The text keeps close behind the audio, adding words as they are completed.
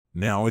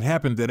Now it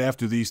happened that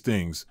after these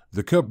things,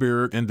 the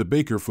cupbearer and the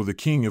baker for the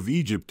king of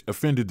Egypt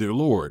offended their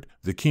lord,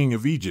 the king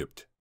of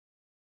Egypt.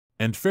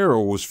 And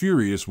Pharaoh was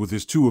furious with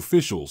his two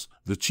officials,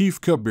 the chief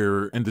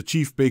cupbearer and the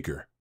chief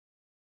baker.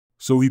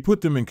 So he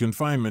put them in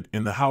confinement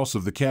in the house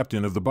of the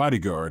captain of the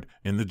bodyguard,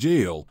 in the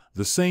jail,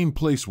 the same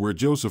place where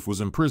Joseph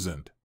was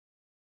imprisoned.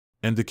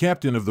 And the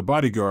captain of the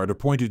bodyguard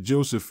appointed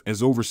Joseph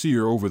as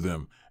overseer over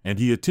them, and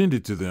he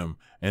attended to them,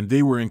 and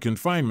they were in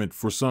confinement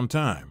for some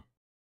time.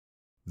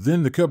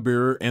 Then the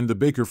cupbearer and the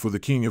baker for the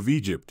king of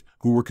Egypt,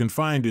 who were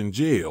confined in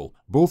jail,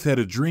 both had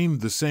a dream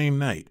the same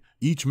night,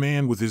 each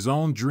man with his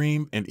own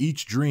dream and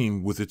each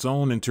dream with its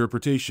own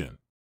interpretation.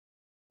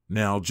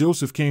 Now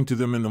Joseph came to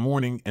them in the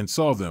morning and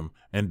saw them,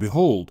 and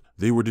behold,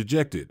 they were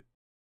dejected.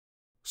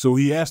 So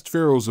he asked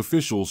Pharaoh's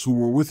officials who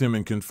were with him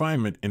in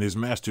confinement in his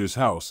master's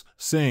house,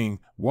 saying,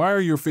 "Why are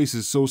your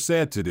faces so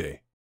sad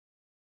today?"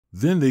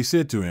 Then they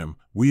said to him,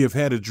 "We have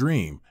had a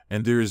dream,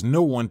 and there is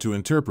no one to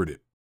interpret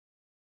it."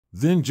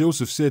 Then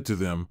Joseph said to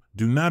them,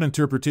 "Do not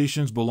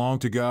interpretations belong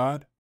to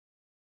God?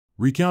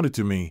 Recount it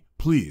to me,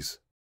 please."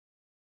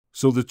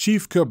 So the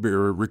chief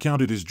cupbearer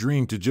recounted his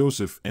dream to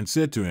Joseph and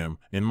said to him,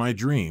 "In my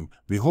dream,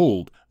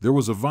 behold, there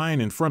was a vine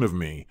in front of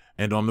me,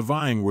 and on the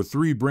vine were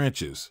 3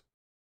 branches.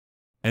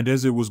 And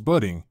as it was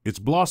budding, its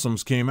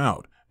blossoms came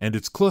out, and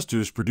its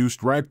clusters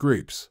produced ripe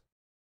grapes.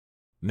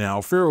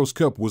 Now Pharaoh's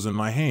cup was in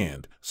my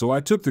hand, so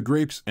I took the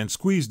grapes and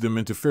squeezed them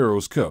into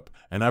Pharaoh's cup,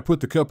 and I put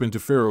the cup into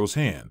Pharaoh's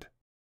hand."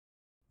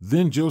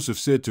 Then Joseph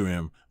said to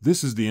him,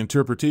 "This is the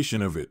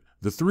interpretation of it.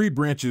 The 3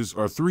 branches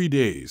are 3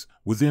 days.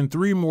 Within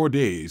 3 more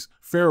days,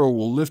 Pharaoh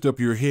will lift up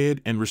your head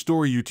and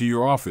restore you to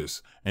your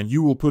office, and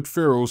you will put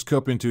Pharaoh's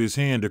cup into his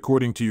hand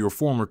according to your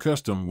former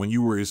custom when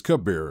you were his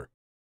cupbearer.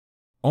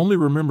 Only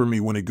remember me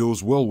when it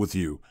goes well with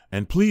you,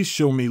 and please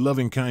show me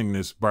loving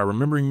kindness by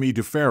remembering me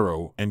to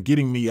Pharaoh and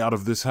getting me out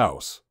of this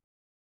house.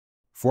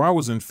 For I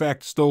was in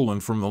fact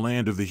stolen from the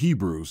land of the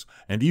Hebrews,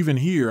 and even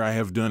here I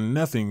have done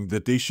nothing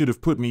that they should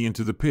have put me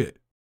into the pit."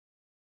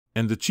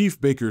 And the chief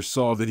baker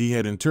saw that he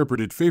had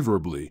interpreted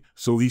favorably,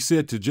 so he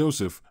said to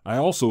Joseph, "I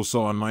also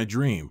saw in my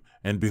dream,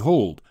 and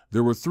behold,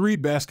 there were 3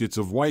 baskets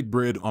of white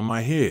bread on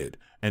my head,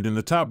 and in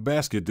the top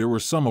basket there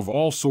were some of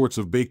all sorts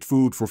of baked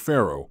food for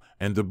Pharaoh,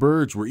 and the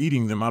birds were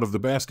eating them out of the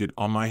basket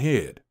on my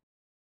head."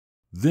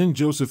 Then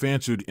Joseph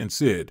answered and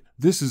said,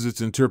 "This is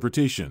its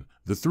interpretation.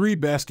 The 3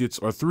 baskets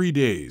are 3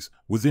 days.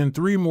 Within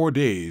 3 more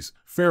days,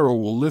 Pharaoh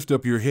will lift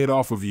up your head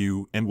off of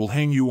you and will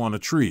hang you on a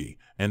tree,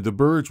 and the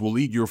birds will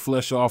eat your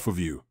flesh off of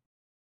you."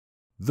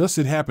 Thus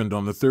it happened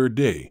on the 3rd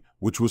day,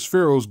 which was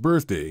Pharaoh's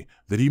birthday,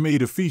 that he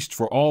made a feast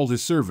for all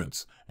his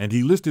servants, and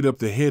he lifted up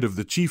the head of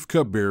the chief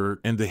cupbearer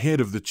and the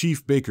head of the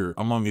chief baker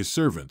among his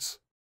servants.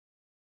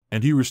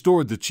 And he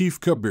restored the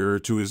chief cupbearer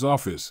to his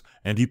office,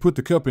 and he put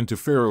the cup into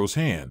Pharaoh's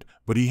hand,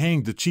 but he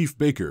hanged the chief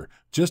baker,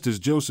 just as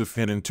Joseph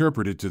had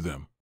interpreted to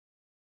them.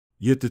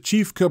 Yet the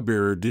chief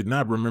cupbearer did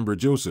not remember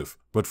Joseph,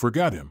 but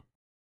forgot him.